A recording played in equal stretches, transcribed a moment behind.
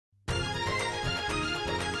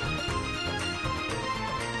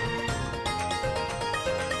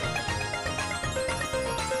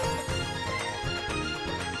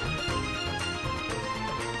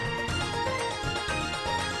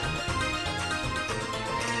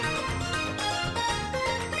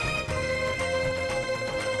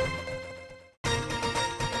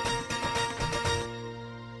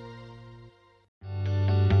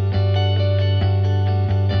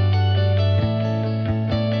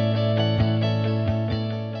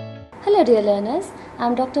Hello dear learners, I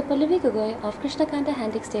am Dr. Pallavi Gogoi of Krishnakanta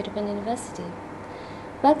Handicap State Open University.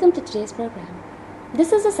 Welcome to today's program.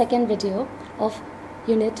 This is the second video of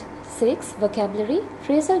Unit 6, Vocabulary,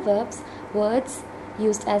 Phrasal Verbs, Words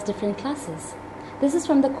used as different classes. This is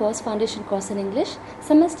from the course Foundation Course in English,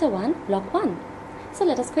 Semester 1, Block 1. So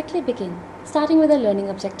let us quickly begin, starting with the learning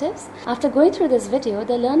objectives. After going through this video,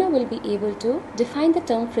 the learner will be able to define the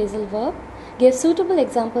term phrasal verb, give suitable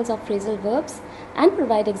examples of phrasal verbs, and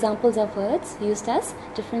provide examples of words used as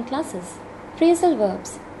different classes. Phrasal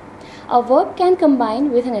verbs. A verb can combine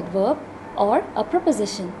with an adverb or a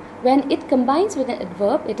preposition. When it combines with an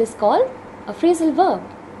adverb, it is called a phrasal verb.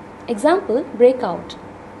 Example, break out.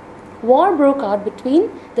 War broke out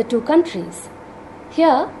between the two countries.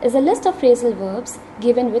 Here is a list of phrasal verbs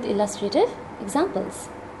given with illustrative examples.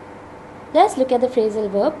 Let's look at the phrasal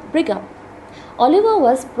verb bring up. Oliver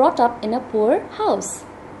was brought up in a poor house.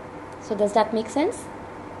 So does that make sense?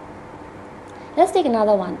 Let's take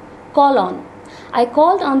another one. Call on. I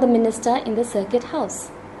called on the minister in the circuit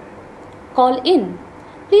house. Call in.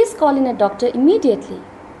 Please call in a doctor immediately.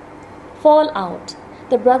 Fall out.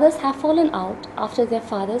 The brothers have fallen out after their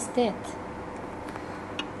father's death.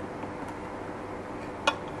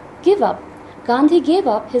 Give up. Gandhi gave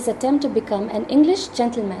up his attempt to become an English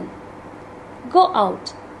gentleman. Go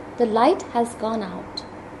out. The light has gone out.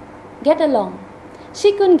 Get along.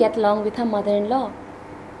 She couldn't get along with her mother-in-law.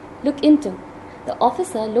 Look into. The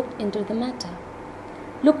officer looked into the matter.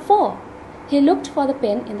 Look for. He looked for the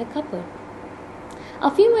pen in the cupboard.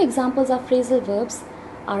 A few more examples of phrasal verbs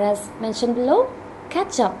are as mentioned below.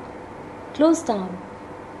 Catch up. Close down.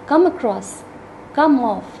 Come across. Come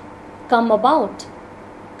off. Come about.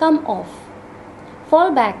 Come off.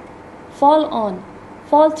 Fall back. Fall on.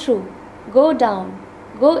 Fall through. Go down.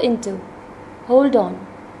 Go into. Hold on.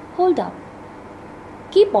 Hold up.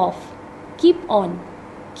 Keep off. Keep on.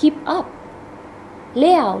 Keep up.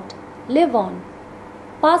 Lay out. Live on.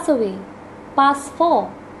 Pass away. Pass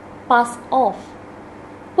for. Pass off.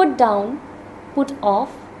 Put down. Put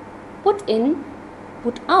off. Put in.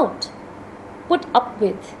 Put out. Put up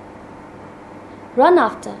with. Run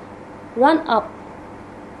after. Run up.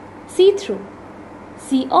 See through.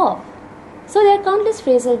 See off. So there are countless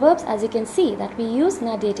phrasal verbs, as you can see, that we use in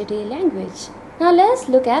our day-to-day language. Now let's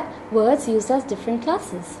look at words used as different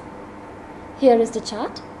classes. Here is the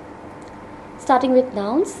chart. Starting with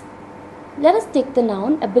nouns, let us take the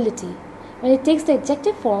noun ability. When it takes the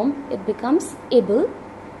adjective form, it becomes able,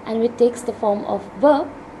 and when it takes the form of verb,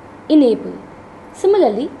 enable.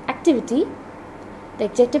 Similarly, activity, the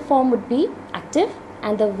adjective form would be active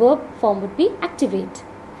and the verb form would be activate.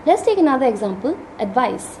 Let's take another example,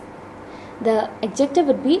 advice. The adjective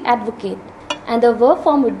would be advocate and the verb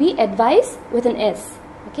form would be advise with an S.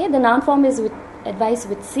 Okay, the noun form is with advice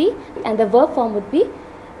with C and the verb form would be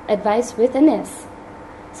advice with an S.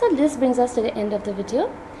 So this brings us to the end of the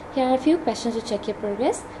video. Here are a few questions to check your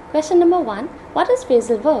progress. Question number 1, what is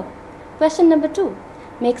phrasal verb? Question number 2,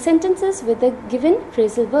 make sentences with the given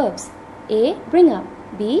phrasal verbs. A, bring up.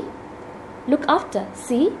 B, look after.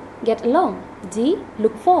 C, get along. D,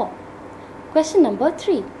 look for. Question number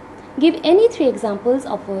 3, give any 3 examples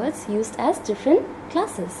of words used as different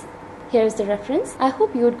classes. Here is the reference. I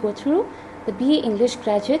hope you would go through the BA English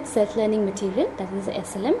Graduate Self-Learning Material, that is the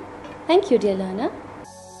SLM. Thank you, dear learner.